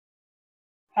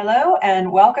Hello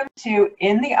and welcome to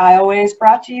In the Aisleways,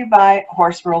 brought to you by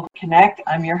Horse World Connect.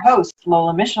 I'm your host,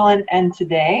 Lola Michelin, and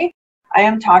today I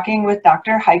am talking with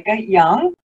Dr. Heike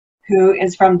Jung, who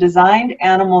is from Designed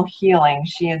Animal Healing.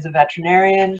 She is a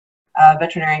veterinarian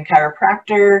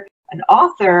chiropractor, an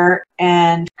author,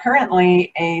 and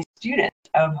currently a student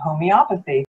of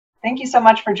homeopathy. Thank you so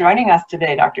much for joining us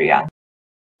today, Dr. Jung.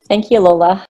 Thank you,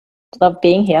 Lola. Love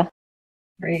being here.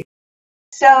 Great.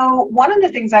 So one of the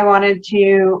things I wanted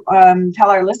to tell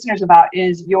our listeners about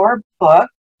is your book,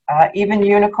 Even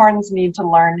Unicorns Need to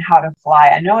Learn How to Fly.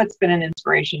 I know it's been an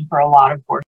inspiration for a lot of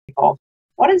horse people.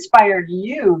 What inspired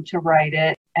you to write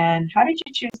it, and how did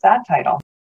you choose that title?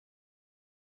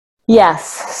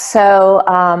 Yes, so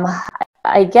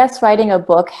I guess writing a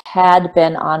book had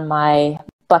been on my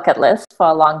bucket list for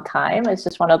a long time. It's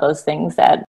just one of those things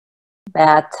that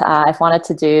I've wanted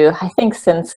to do, I think,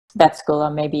 since vet school, or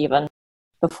maybe even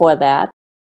before that.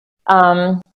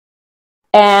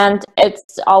 And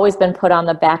it's always been put on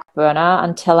the back burner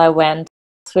until I went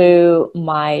through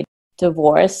my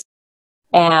divorce.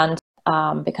 And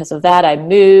because of that, I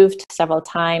moved several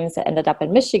times. I ended up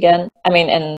in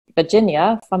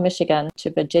Virginia, from Michigan to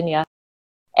Virginia.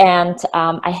 And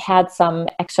I had some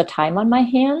extra time on my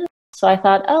hands. So I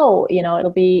thought,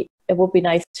 it would be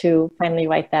nice to finally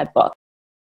write that book.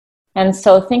 And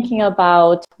so thinking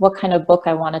about what kind of book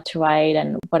I wanted to write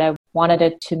and what I wanted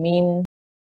it to mean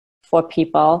for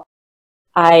people,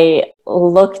 I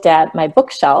looked at my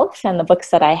bookshelf and the books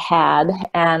that I had.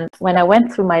 And when I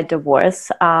went through my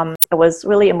divorce, it was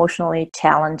really emotionally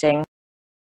challenging.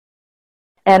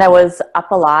 And I was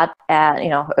up a lot at,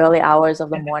 early hours of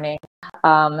the morning.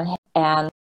 And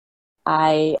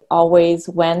I always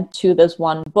went to this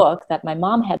one book that my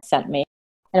mom had sent me.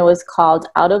 And it was called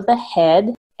Out of the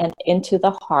Head and Into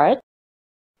the Heart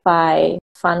by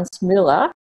Franz Müller.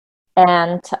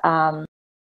 And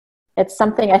it's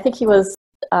something, I think he was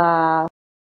Dutch.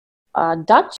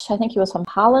 I think he was from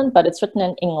Holland, but it's written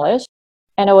in English.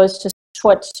 And it was just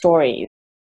short stories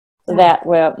that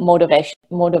were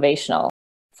motivational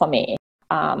for me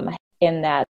in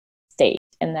that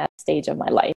stage of my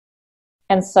life.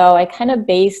 And so I kind of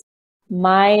based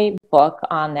my book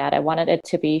on that. I wanted it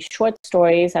to be short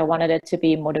stories. I wanted it to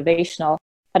be motivational,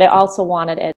 but I also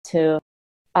wanted it to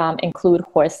include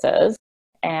horses.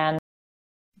 And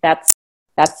that's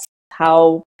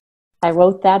how I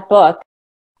wrote that book.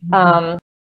 And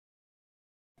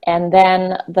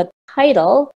then the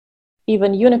title,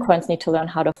 Even Unicorns Need to Learn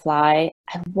How to Fly,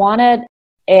 I wanted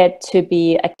it to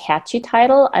be a catchy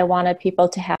title. I wanted people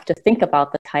to have to think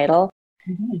about the title.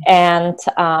 Mm-hmm. And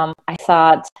I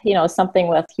thought, something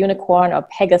with unicorn or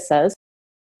Pegasus.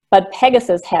 But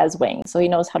Pegasus has wings, so he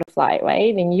knows how to fly,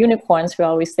 right? In unicorns, we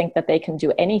always think that they can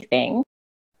do anything.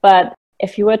 But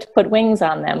if you were to put wings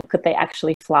on them, could they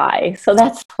actually fly? So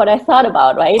that's what I thought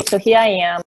about, right? So here I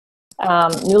am,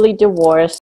 newly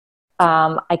divorced.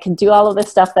 I could do all of the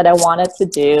stuff that I wanted to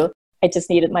do. I just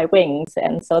needed my wings.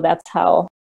 And so that's how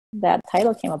that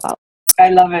title came about. I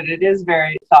love it. It is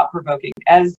very thought-provoking,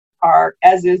 as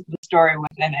is the story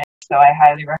within it. So I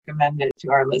highly recommend it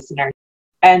to our listeners.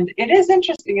 And it is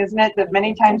interesting, isn't it, that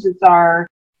many times it's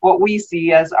what we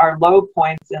see as our low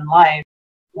points in life,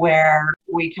 where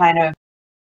we kind of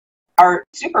are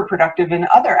super productive in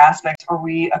other aspects, or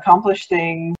we accomplish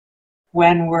things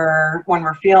when we're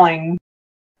feeling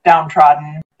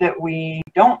downtrodden that we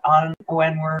don't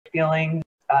when we're feeling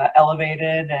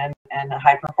elevated and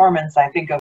high performance. I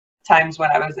think of times when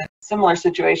I was in similar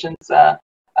situations,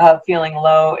 feeling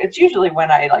low. It's usually when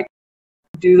I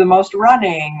do the most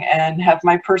running and have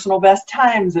my personal best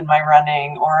times in my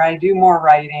running, or I do more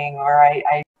writing, or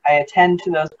I attend to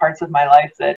those parts of my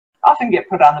life that often get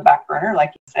put on the back burner,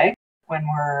 like you say, when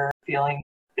we're feeling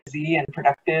busy and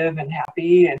productive and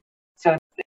happy. And so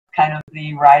it's kind of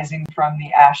the rising from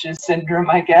the ashes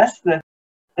syndrome, I guess.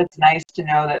 That's nice to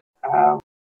know that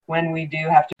when we do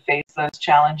have to face those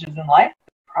challenges in life,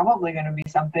 it's probably going to be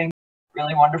something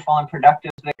really wonderful and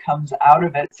productive that comes out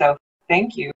of it. So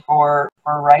thank you for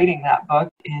writing that book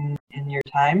in your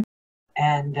time,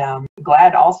 and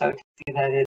glad also to see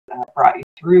that it brought you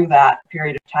through that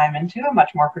period of time into a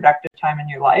much more productive time in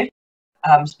your life.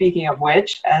 Speaking of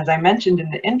which, as I mentioned in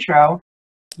the intro,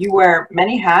 you wear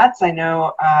many hats. I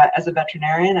know as a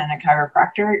veterinarian and a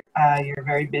chiropractor, you're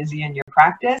very busy in your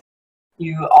practice.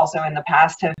 You also in the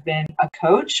past have been a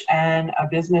coach and a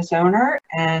business owner,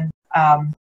 and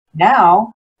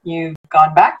now you've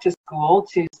gone back to school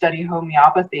to study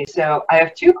homeopathy. So I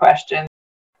have two questions.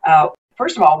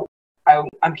 First of all,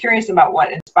 I'm curious about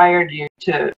what inspired you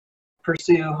to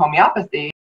pursue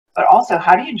homeopathy, but also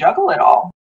how do you juggle it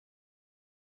all?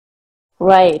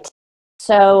 Right.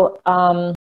 So,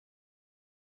 so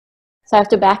I have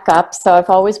to back up. So I've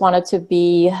always wanted to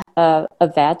be a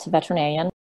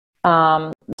veterinarian,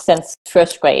 since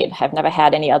first grade. I've never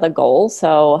had any other goal.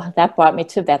 So that brought me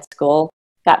to vet school,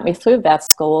 got me through vet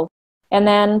school. And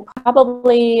then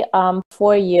probably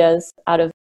 4 years out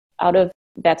of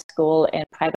vet school in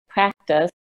private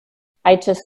practice, I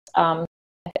just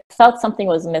felt something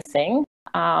was missing.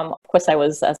 Of course, I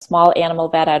was a small animal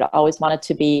vet. I'd always wanted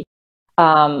to be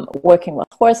working with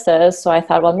horses. So I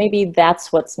thought, well, maybe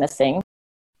that's what's missing.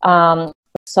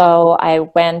 So I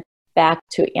went back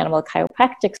to animal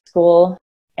chiropractic school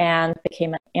and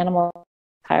became an animal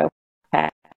chiropractor.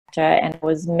 And it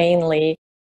was mainly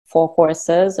for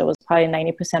horses. It was probably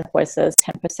 90% horses,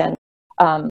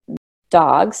 10%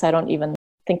 dogs. I don't even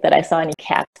think that I saw any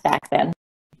cats back then.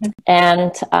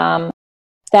 And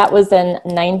that was in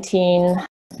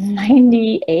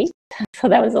 1998. So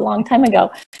that was a long time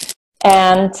ago.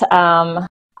 And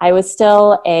I was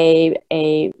still a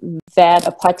vet,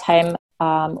 a part-time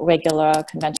regular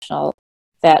conventional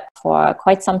vet for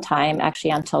quite some time, actually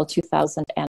until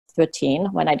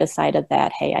 2013, when I decided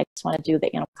that, hey, I just want to do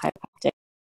the animal chiropractic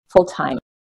full-time.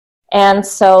 And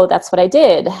so that's what I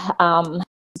did.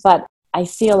 But I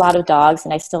see a lot of dogs,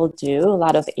 and I still do, a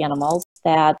lot of animals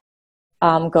that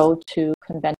go to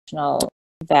conventional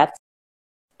vets.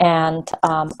 And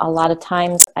a lot of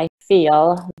times I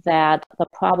feel that the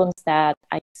problems that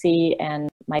I see in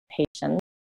my patients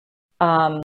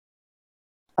are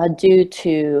due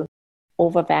to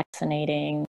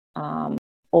over-vaccinating,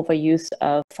 overuse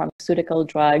of pharmaceutical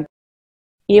drugs,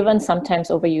 even sometimes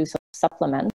overuse of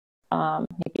supplements,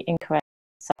 maybe incorrect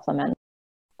supplements,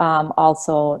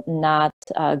 also not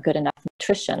good enough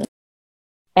nutrition.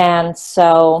 And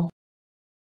so,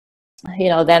 you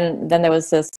know, then there was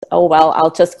this, oh, well,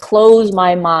 I'll just close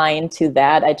my mind to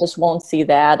that. I just won't see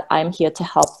that. I'm here to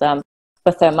help them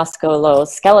with their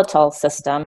musculoskeletal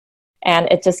system. And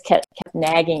it just kept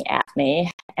nagging at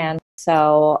me. And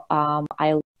so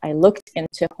I looked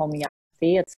into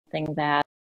homeopathy. It's something that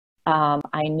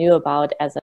I knew about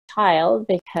as a child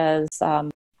because I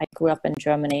grew up in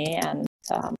Germany, and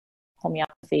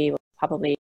homeopathy was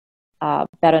probably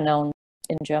better known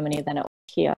in Germany than it was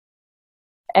here.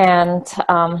 And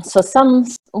so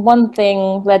one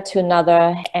thing led to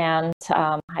another, and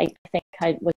I think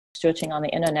I was searching on the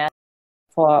internet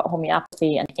for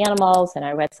homeopathy and animals, and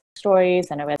I read some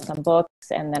stories and I read some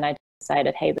books, and then I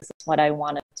decided, hey, this is what I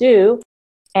want to do.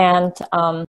 And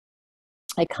I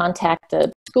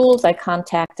contacted schools, I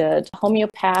contacted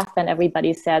homeopath, and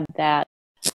everybody said that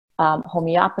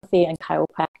homeopathy and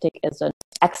chiropractic is an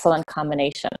excellent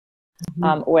combination.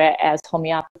 Whereas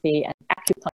homeopathy and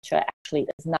acupuncture actually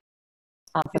is not.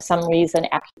 For some reason,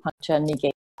 acupuncture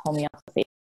negates homeopathy.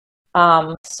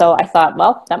 So I thought,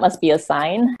 well, that must be a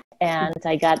sign. And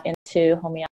I got into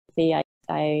homeopathy.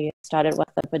 I started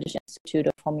with the British Institute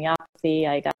of Homeopathy.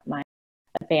 I got my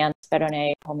advanced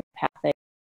veterinary homeopathic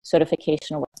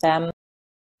certification with them.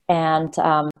 And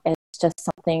it's just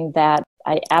something that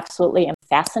I absolutely am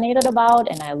fascinated about,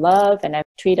 and I love, and I've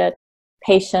treated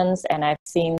patients, and I've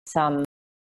seen some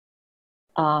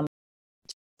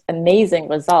amazing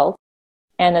results.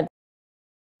 And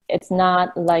it's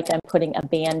not like I'm putting a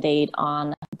Band-Aid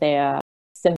on their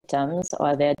symptoms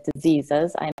or their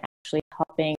diseases. I'm actually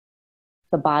helping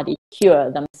the body cure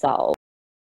themselves.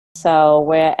 So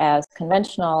whereas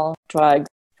conventional drugs,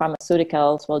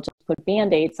 pharmaceuticals will just put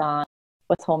Band-Aids on,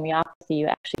 with homeopathy you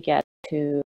actually get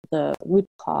to the root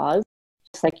cause,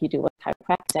 just like you do with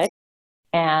chiropractic,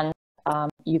 and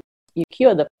you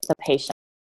cure the patient.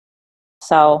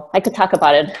 So I could talk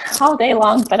about it all day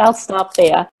long, but I'll stop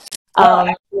there. Well,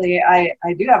 actually, I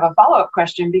do have a follow-up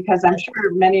question, because I'm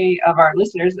sure many of our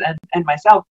listeners and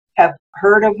myself have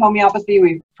heard of homeopathy.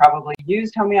 We've probably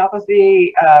used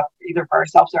homeopathy either for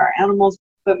ourselves or our animals,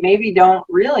 but maybe don't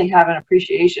really have an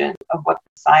appreciation of what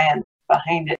the science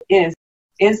behind it is.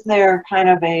 Is there kind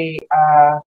of a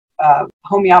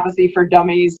homeopathy for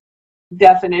dummies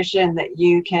definition that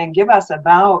you can give us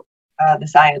about the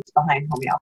science behind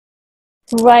homeopathy?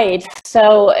 Right.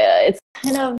 So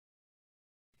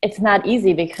it's not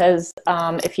easy, because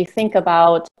if you think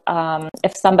about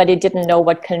if somebody didn't know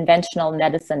what conventional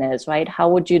medicine is, right? How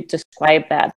would you describe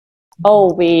that?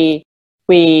 Oh, we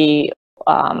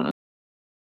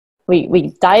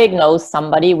diagnose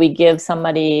somebody, we give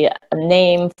somebody a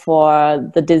name for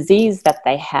the disease that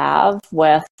they have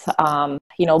with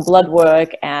blood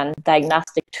work and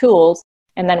diagnostic tools,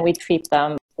 and then we treat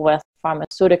them with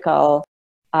pharmaceutical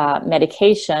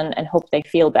medication and hope they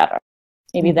feel better.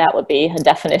 Maybe that would be a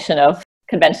definition of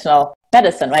conventional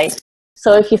medicine, right?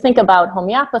 So if you think about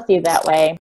homeopathy that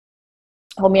way,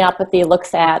 homeopathy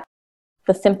looks at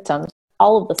the symptoms,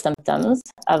 all of the symptoms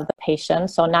of the patient.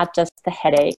 So not just the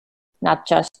headache, not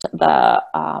just the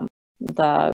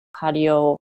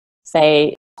cardio,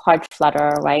 say, heart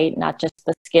flutter, right? Not just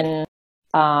the skin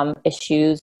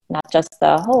issues, not just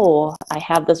I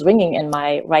have this ringing in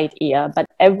my right ear, but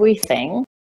everything.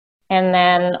 And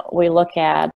then we look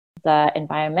at the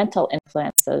environmental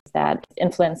influences that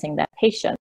influencing that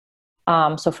patient.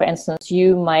 So for instance,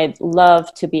 you might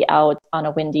love to be out on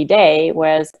a windy day,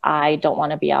 whereas I don't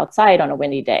want to be outside on a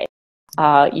windy day.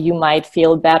 You might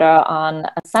feel better on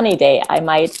a sunny day. I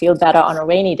might feel better on a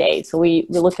rainy day. So we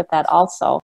look at that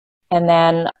also. And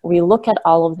then we look at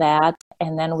all of that,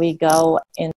 and then we go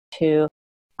into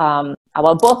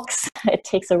our books. It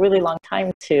takes a really long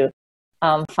time to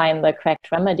find the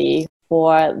correct remedy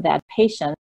for that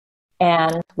patient.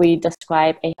 And we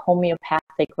describe a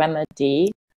homeopathic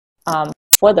remedy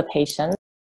for the patient.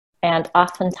 And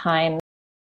oftentimes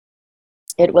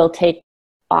it will take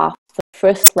off the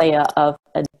first layer of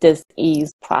a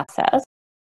disease process.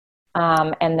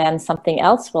 And then something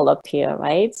else will appear,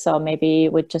 right? So maybe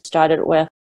we just started with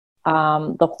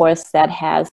the horse that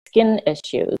has skin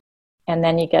issues. And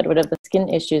then you get rid of the skin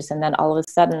issues. And then all of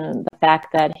a sudden, the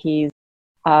fact that he's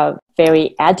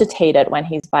very agitated when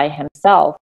he's by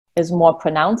himself is more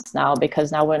pronounced now,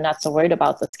 because now we're not so worried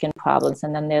about the skin problems.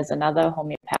 And then there's another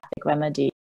homeopathic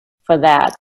remedy for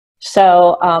that.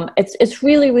 So it's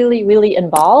really, really, really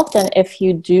involved. And if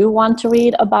you do want to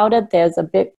read about it, there's a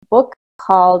big book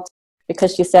called,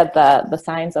 because you said the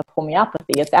science of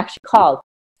homeopathy, it's actually called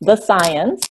The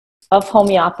Science of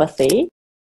Homeopathy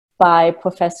by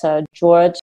Professor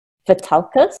George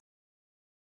Vitalkas.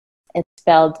 It's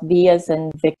spelled V as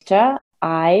in Victor,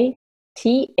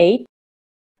 ITHOULKAS.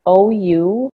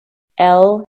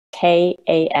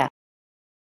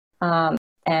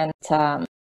 And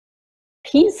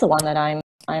he's the one that I'm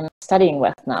studying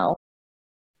with now.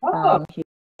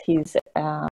 He's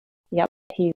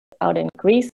out in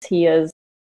Greece. He is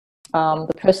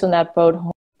the person that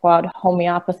brought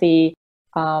homeopathy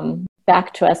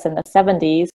back to us in the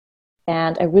 70s.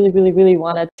 And I really, really, really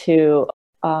wanted to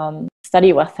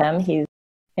study with him. He's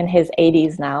in his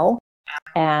 80s now,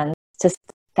 and just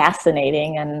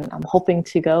fascinating. And I'm hoping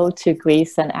to go to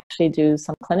Greece and actually do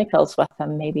some clinicals with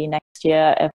him maybe next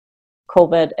year if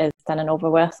COVID is done and over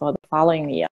with, or the following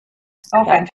year. Oh,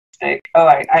 fantastic. Oh,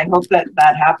 I hope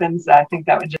that happens. I think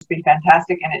that would just be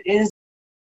fantastic. And it is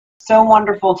so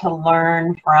wonderful to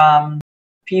learn from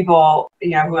people,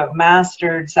 who have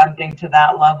mastered something to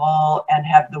that level and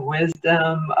have the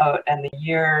wisdom and the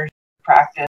years of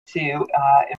practice to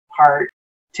impart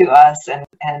to us.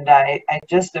 And I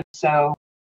just am so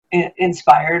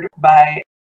inspired by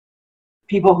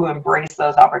people who embrace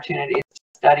those opportunities to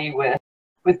study with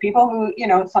people who,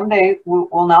 someday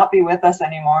will not be with us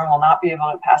anymore and will not be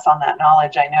able to pass on that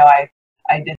knowledge. I know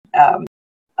I did a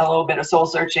little bit of soul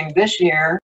searching this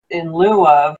year in lieu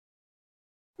of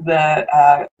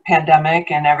the pandemic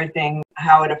and everything,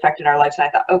 how it affected our lives. And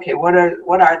I thought, okay, what are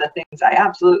the things I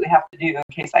absolutely have to do in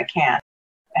case I can?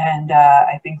 And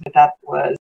I think that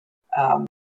was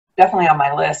definitely on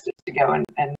my list, is to go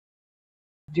and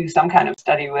do some kind of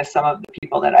study with some of the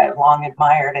people that I have long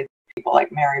admired. People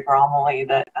like Mary Bromley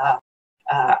that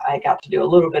I got to do a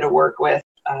little bit of work with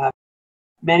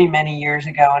many, many years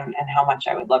ago, and how much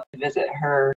I would love to visit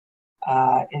her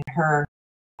in her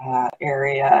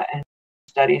area and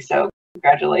study. So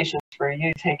congratulations for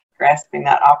you grasping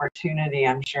that opportunity.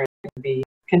 I'm sure it's going to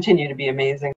continue to be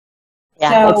amazing.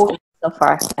 Yeah, so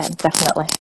far, definitely.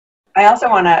 I also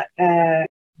want to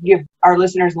give our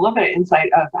listeners a little bit of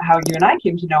insight of how you and I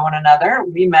came to know one another.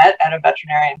 We met at a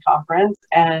veterinarian conference,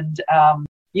 and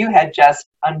you had just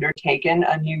undertaken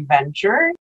a new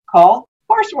venture called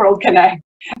Horse World Connect.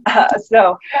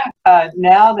 So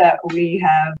now that we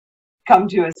have come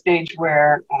to a stage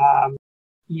where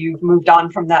you've moved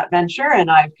on from that venture, and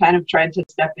I've kind of tried to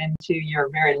step into your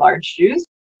very large shoes.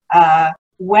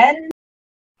 When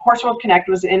Horse World Connect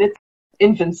was in its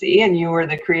infancy and you were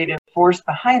the creative force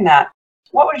behind that,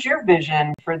 what was your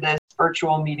vision for this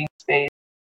virtual meeting space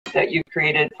that you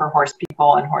created for horse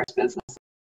people and horse business?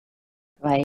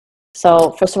 Right.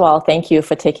 So first of all, thank you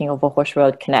for taking over Horse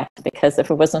World Connect, because if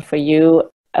it wasn't for you,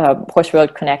 Horse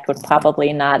World Connect would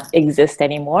probably not exist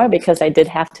anymore, because I did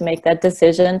have to make that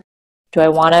decision. Do I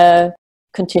want to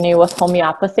continue with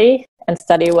homeopathy and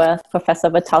study with Professor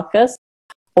Vitalkas,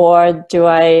 or do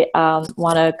I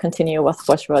want to continue with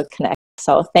Horse World Connect?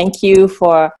 So thank you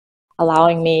for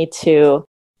allowing me to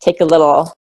take a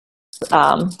little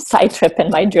side trip in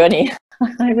my journey.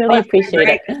 I really appreciate it.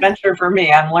 It's a great adventure for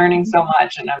me. I'm learning so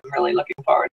much, and I'm really looking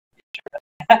forward to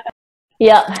it.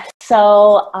 Yeah.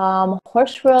 So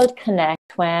Horse World Connect,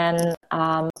 when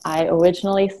I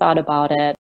originally thought about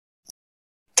it,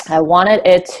 I wanted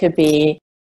it to be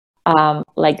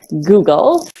like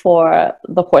Google for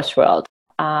the horse world.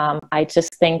 I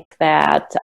just think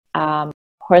that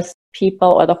horse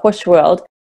people, or the horse world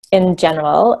in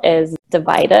general, is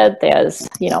divided. There's,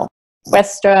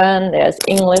 Western, there's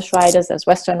English riders, there's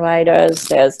Western riders,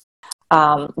 there's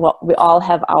we all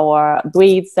have our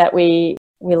breeds that we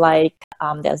like.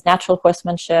 There's natural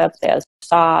horsemanship, there's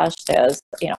dressage, there's,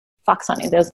 fox hunting,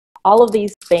 there's all of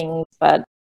these things, but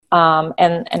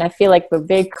and I feel like we're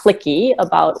very cliquey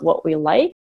about what we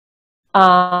like.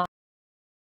 And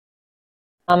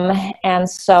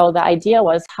so the idea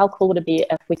was, how cool would it be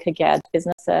if we could get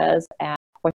businesses and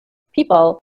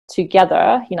people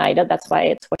together, united, that's why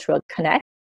it's Horse World Connect,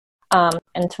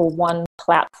 into one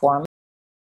platform.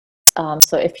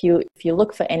 So if you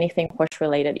look for anything horse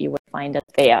related, you would find it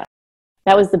there.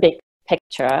 That was the big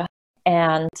picture.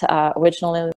 And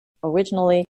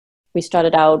originally we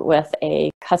started out with a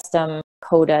custom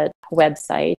coded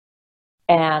website,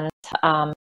 and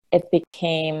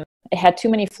it had too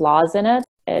many flaws in it.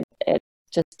 It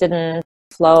just didn't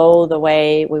flow the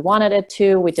way we wanted it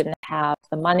to. We didn't have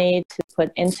the money to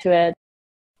put into it.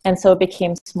 And so it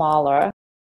became smaller.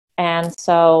 And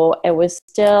so it was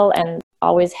still, and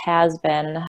always has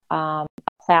been, a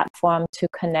platform to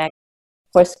connect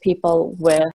horse people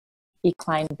with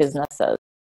equine businesses.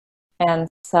 And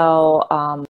so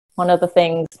one of the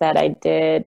things that I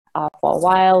did for a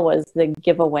while was the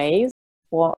giveaways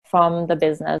from the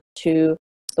business to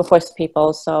the horse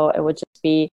people. So it would just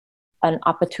be an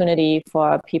opportunity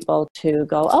for people to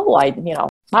go, oh,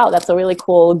 wow, that's a really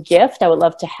cool gift. I would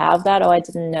love to have that. Oh, I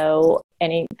didn't know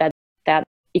that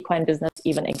equine business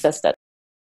even existed.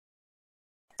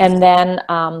 And then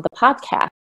the podcast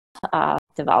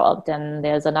developed, and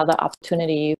there's another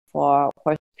opportunity for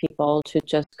horse people to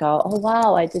just go, oh,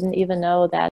 wow, I didn't even know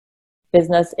that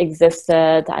business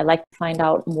existed. I'd like to find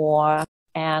out more.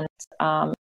 And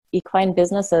equine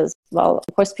businesses, well,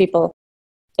 horse people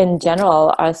in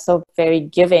general are so very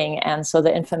giving. And so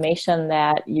the information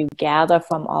that you gather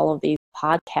from all of these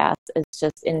podcasts is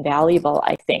just invaluable,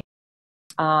 I think.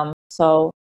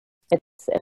 So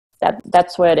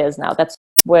that's where it is now. That's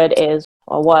where it is,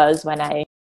 or was,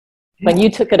 when you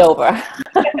took it over.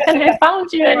 And I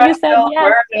found you and you said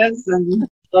yes. Awareness and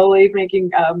slowly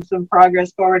making some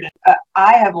progress forward.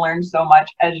 I have learned so much,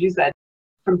 as you said,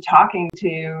 from talking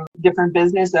to different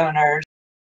business owners.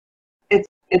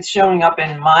 It's showing up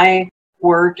in my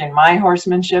work and my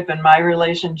horsemanship and my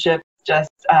relationship, just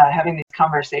having these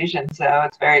conversations. So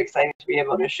it's very exciting to be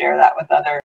able to share that with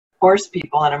other horse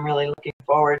people, and I'm really looking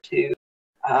forward to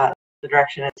the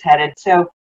direction it's headed. So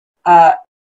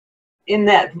in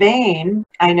that vein,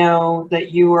 I know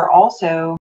that you were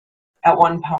also at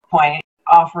one point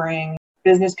offering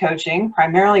business coaching,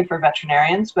 primarily for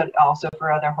veterinarians, but also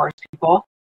for other horse people.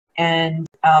 And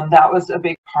that was a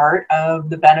big part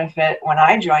of the benefit when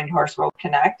I joined Horse World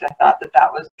Connect. I thought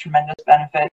that was a tremendous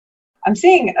benefit. I'm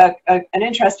seeing an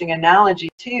interesting analogy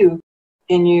too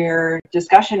in your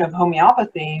discussion of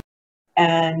homeopathy,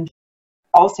 and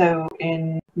also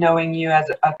in knowing you as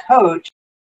a coach.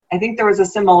 I think there was a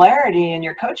similarity in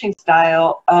your coaching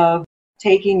style of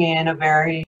taking in a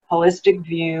very holistic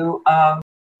view of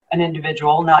an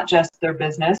individual, not just their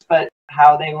business, but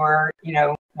how they were,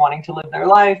 wanting to live their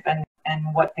life and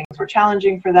what things were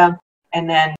challenging for them, and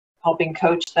then helping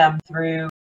coach them through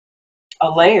a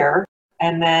layer,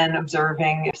 and then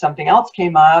observing if something else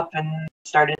came up and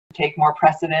started to take more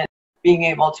precedent, being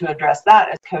able to address that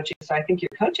as coaching. So I think your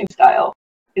coaching style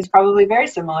is probably very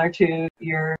similar to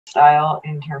your style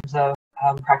in terms of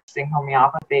practicing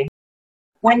homeopathy.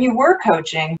 When you were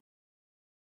coaching,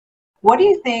 what do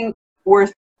you think were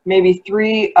maybe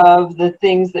 3 of the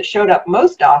things that showed up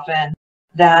most often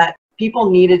that people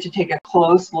needed to take a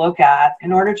close look at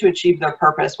in order to achieve their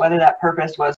purpose, whether that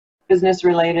purpose was business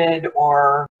related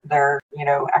or their,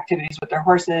 activities with their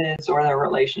horses or their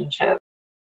relationship?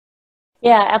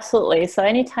 Yeah, absolutely. So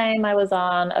anytime I was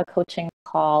on a coaching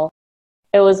call,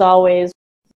 it was always,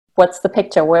 what's the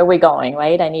picture? Where are we going,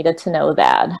 right? I needed to know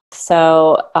that.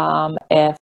 So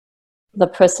if the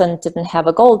person didn't have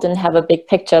a goal, didn't have a big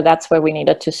picture, that's where we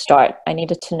needed to start. I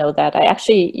needed to know that. I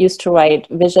actually used to write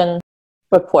vision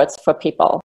reports for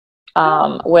people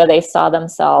where they saw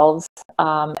themselves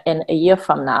in a year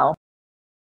from now.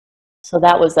 So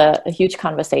that was a huge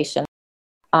conversation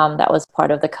that was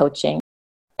part of the coaching.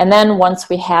 And then once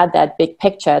we had that big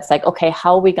picture, it's like, okay,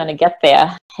 how are we going to get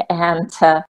there? And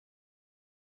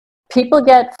people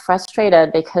get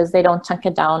frustrated because they don't chunk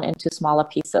it down into smaller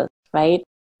pieces, right?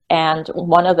 And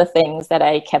one of the things that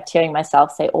I kept hearing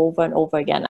myself say over and over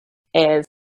again is,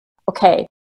 okay,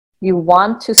 you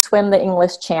want to swim the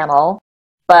English Channel,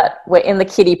 but we're in the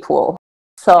kiddie pool.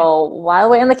 So while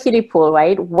we're in the kiddie pool,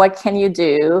 right, what can you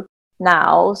do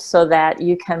now so that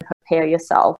you can prepare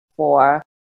yourself for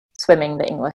swimming the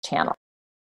English Channel?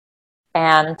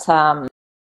 And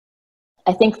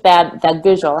I think that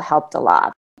visual helped a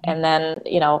lot. And then,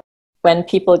 when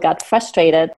people got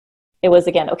frustrated, it was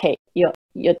again, okay,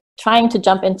 you're trying to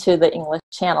jump into the English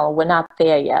Channel. We're not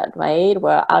there yet, right?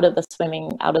 We're out of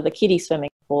the kiddie swimming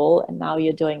pool, and now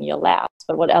you're doing your laps.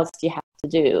 But what else do you have to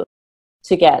do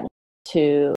to get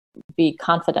to be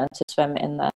confident to swim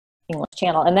in the English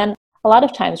Channel? And then a lot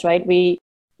of times, right, we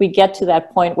get to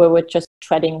that point where we're just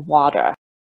treading water.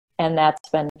 And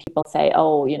that's when people say,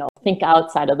 oh, think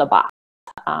outside of the box.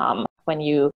 When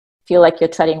you feel like you're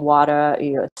treading water,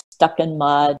 you're stuck in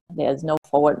mud, there's no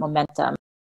forward momentum.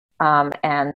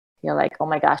 And you're like, oh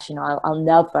my gosh, I'll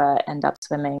never end up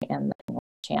swimming in the English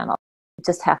Channel. You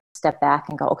just have to step back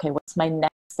and go, okay, what's my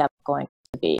next step going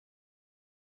to be?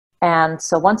 And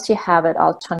so once you have it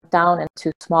all chunked down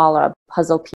into smaller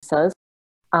puzzle pieces,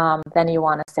 then you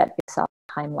want to set yourself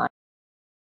a timeline.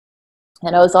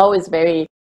 And I was always very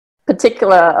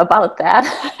particular about that.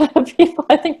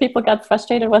 I think people got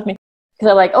frustrated with me because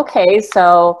they're like, okay,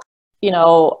 so,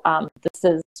 this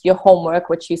is your homework,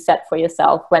 which you set for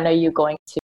yourself. When are you going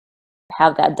to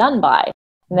have that done by?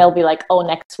 And they'll be like, oh,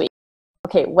 next week.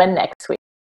 Okay, when next week?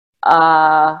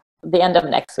 The end of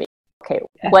next week. Okay,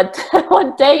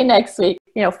 what day next week?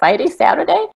 Friday,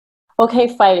 Saturday?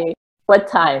 Okay, Friday. What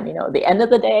time? The end of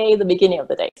the day, the beginning of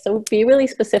the day. So be really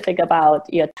specific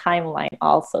about your timeline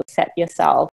also. Set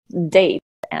yourself dates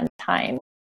and time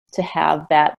to have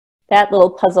that little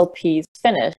puzzle piece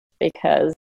finished,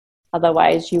 because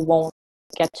otherwise you won't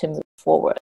get to move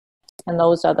forward. And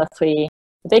those are the three: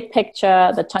 the big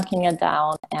picture, the chunking it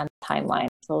down, and timeline.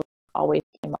 So always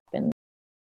came up in.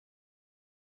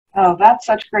 Oh, that's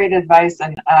such great advice.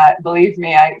 And believe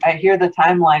me, I hear the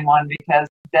timeline one, because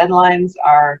deadlines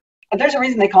are, there's a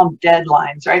reason they call them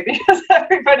deadlines, right? Because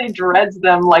everybody dreads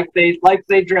them like they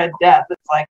dread death. It's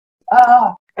like,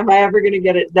 oh, am I ever going to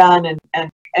get it done?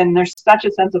 And there's such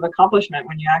a sense of accomplishment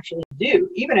when you actually do,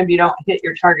 even if you don't hit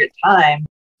your target time,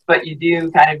 but you do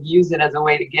kind of use it as a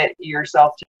way to get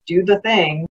yourself to do the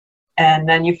thing. And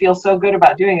then you feel so good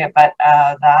about doing it. But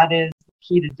that is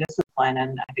key to discipline.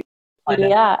 And I think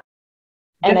yeah.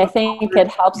 And I think it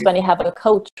helps when you have a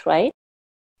coach, right?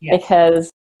 Yes.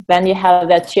 Because then you have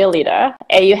that cheerleader,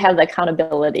 and you have the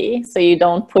accountability, so you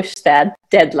don't push that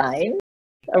deadline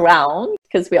around,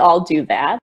 because we all do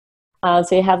that.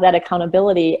 So you have that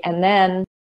accountability. And then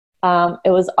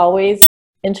it was always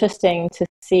interesting to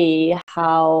see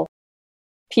how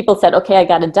people said, okay, I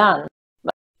got it done.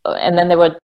 And then they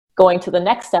were going to the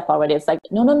next step already. It's like,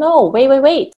 no,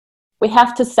 wait. We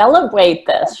have to celebrate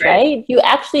this, right? You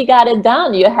actually got it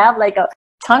done. You have like a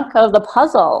chunk of the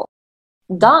puzzle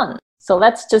done. So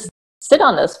let's just sit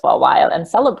on this for a while and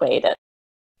celebrate it.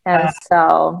 And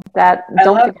so that, I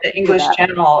love the English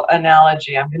Channel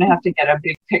analogy. I'm going to have to get a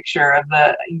big picture of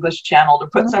the English Channel to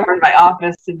put somewhere in my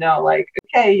office to know, like,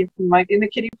 okay, you might be in the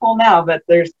kiddie pool now, but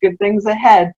there's good things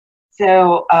ahead.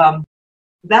 So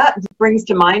that brings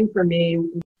to mind for me,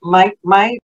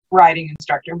 my riding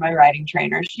instructor, my riding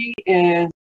trainer. She is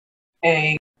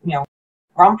a,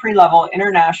 Grand Prix level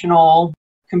international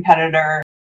competitor,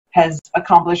 has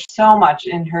accomplished so much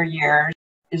in her years,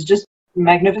 is just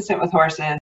magnificent with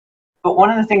horses. But one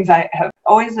of the things I have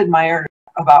always admired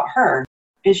about her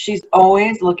is she's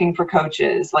always looking for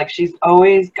coaches. Like, she's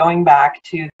always going back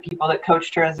to people that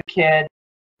coached her as a kid,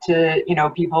 to,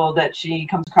 people that she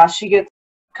comes across. She gets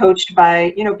coached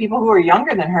by, people who are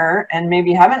younger than her and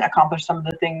maybe haven't accomplished some of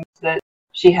the things that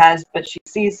she has, but she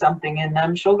sees something in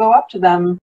them. She'll go up to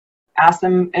them, ask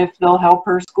them if they'll help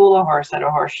her school a horse at a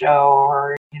horse show,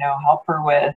 or, help her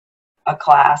with a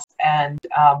class. And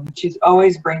she's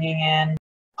always bringing in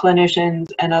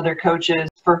clinicians and other coaches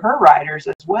for her riders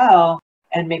as well,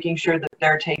 and making sure that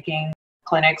they're taking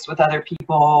clinics with other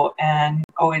people, and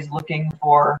always looking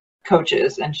for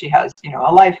coaches. And she has,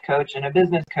 a life coach and a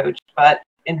business coach, but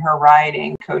in her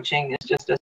riding, coaching is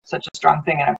just such a strong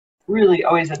thing. And I've really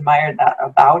always admired that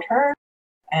about her,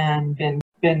 and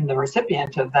been the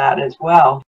recipient of that as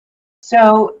well.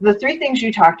 So the three things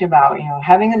you talked about,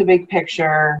 having the big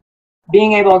picture,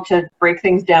 being able to break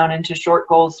things down into short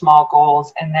goals, small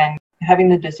goals, and then having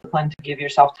the discipline to give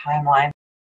yourself timeline.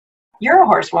 You're a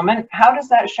horsewoman. How does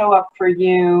that show up for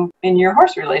you in your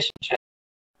horse relationship?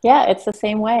 Yeah, it's the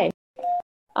same way.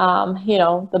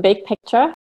 The big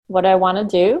picture, what I want to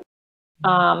do,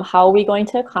 how are we going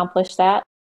to accomplish that?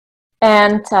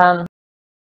 And I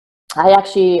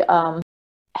actually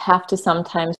have to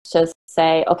sometimes just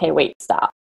say, okay, wait, stop.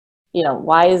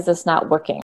 Why is this not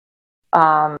working?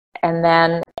 And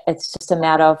then it's just a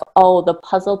matter of, oh, the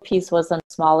puzzle piece wasn't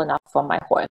small enough for my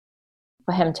horse,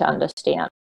 for him to understand.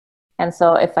 And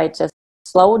so if I just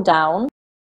slow down,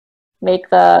 make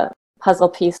the puzzle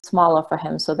piece smaller for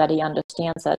him so that he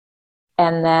understands it,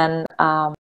 and then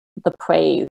the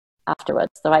praise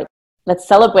afterwards, let's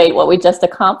celebrate what we just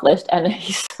accomplished. And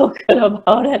he's so good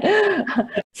about it.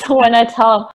 So when I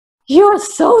tell him, you're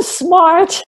so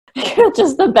smart, you're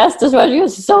just the bestest, you're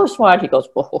so smart, he goes,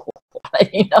 whoa.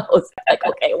 He knows, like,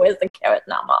 okay, where's the carrot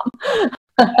now, Mom?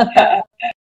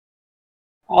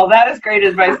 Well, that is great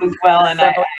advice as well. And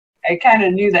I kind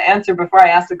of knew the answer before I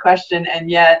asked the question, and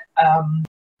yet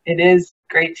it is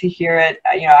great to hear it.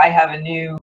 I have a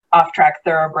new off-track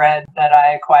thoroughbred that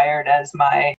I acquired as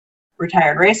my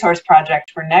retired racehorse project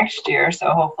for next year.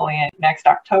 So hopefully next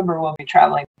October we'll be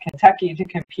traveling to Kentucky to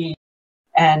compete.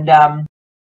 And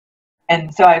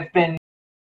so I've been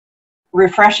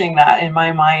refreshing that in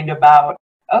my mind about,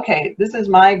 okay, this is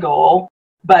my goal,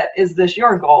 but is this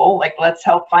your goal? Like, let's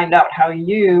help find out how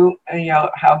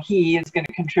how he is going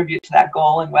to contribute to that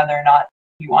goal and whether or not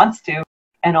he wants to.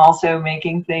 And also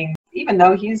making things, even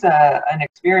though he's an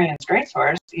experienced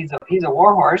racehorse, he's a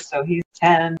war horse, so he's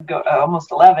 10,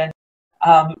 almost 11,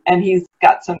 and he's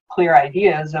got some clear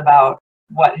ideas about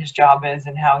what his job is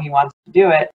and how he wants to do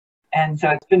it. And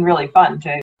so it's been really fun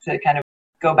to kind of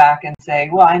go back and say,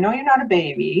 well, I know you're not a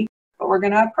baby, but we're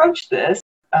going to approach this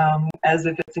as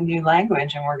if it's a new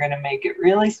language, and we're going to make it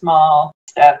really small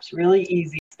steps, really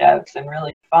easy steps, and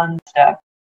really fun steps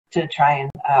to try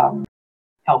and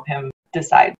help him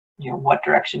decide, what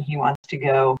direction he wants to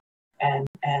go. And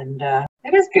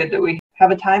it is good that we have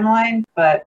a timeline,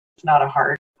 but it's not a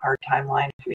hard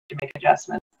timeline. If we have to make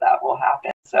adjustments, that will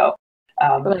happen. So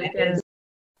it is.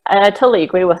 I totally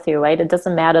agree with you, right? It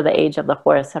doesn't matter the age of the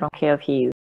horse. I don't care if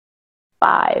he's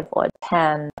 5 or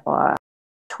 10 or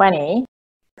 20.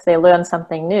 If they learn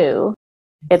something new,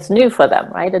 it's new for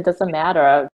them, right? It doesn't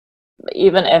matter.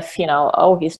 Even if,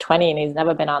 he's 20 and he's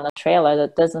never been on the trailer,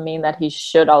 that doesn't mean that he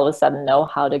should all of a sudden know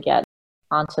how to get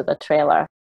onto the trailer.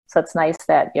 So it's nice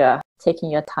that you're taking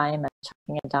your time and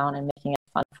checking it down and making it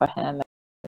fun for him and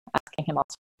asking him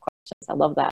lots of questions. I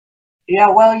love that. Yeah,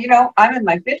 well, I'm in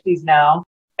my 50s now.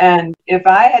 And if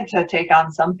I had to take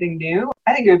on something new,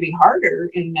 I think it would be harder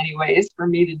in many ways for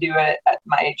me to do it at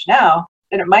my age now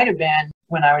than it might have been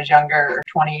when I was younger or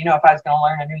 20. If I was going to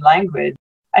learn a new language,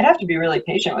 I'd have to be really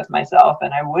patient with myself,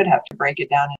 and I would have to break it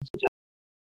down into just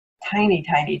tiny,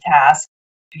 tiny tasks,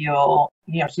 to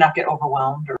not get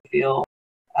overwhelmed or feel,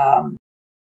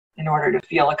 in order to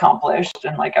feel accomplished.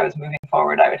 And like I was moving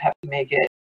forward, I would have to make it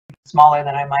smaller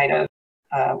than I might have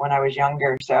when I was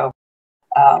younger. So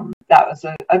that was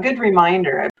a good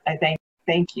reminder. I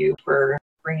thank you for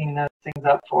bringing those things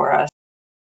up for us.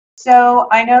 So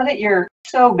I know that you're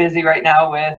so busy right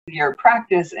now with your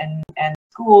practice and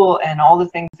school and all the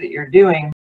things that you're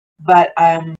doing, but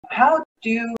how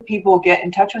do people get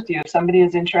in touch with you if somebody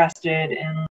is interested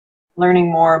in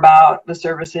learning more about the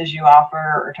services you offer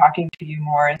or talking to you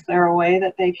more? Is there a way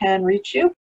that they can reach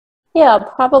you? Yeah,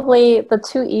 probably the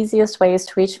 2 easiest ways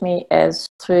to reach me is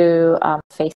through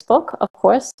Facebook, of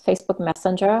course, Facebook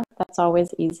Messenger. That's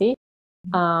always easy.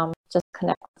 Just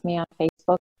connect with me on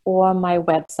Facebook, or my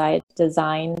website,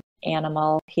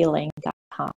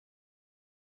 designanimalhealing.com.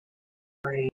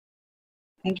 Great.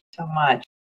 Thank you so much.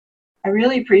 I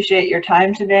really appreciate your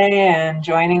time today and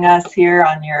joining us here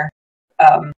on your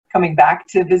coming back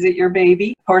to visit your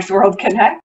baby, Horse World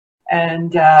Connect.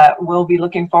 And we'll be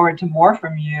looking forward to more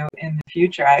from you in the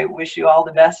future. I wish you all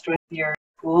the best with your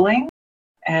schooling,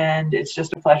 and it's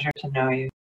just a pleasure to know you.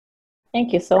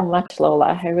 Thank you so much,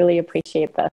 Lola. I really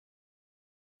appreciate this.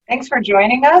 Thanks for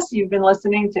joining us. You've been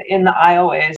listening to In the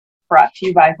Aisleways, brought to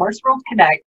you by Horse World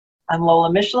Connect. I'm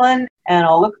Lola Michelin, and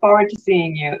I'll look forward to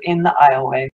seeing you in the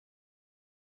Aisleways.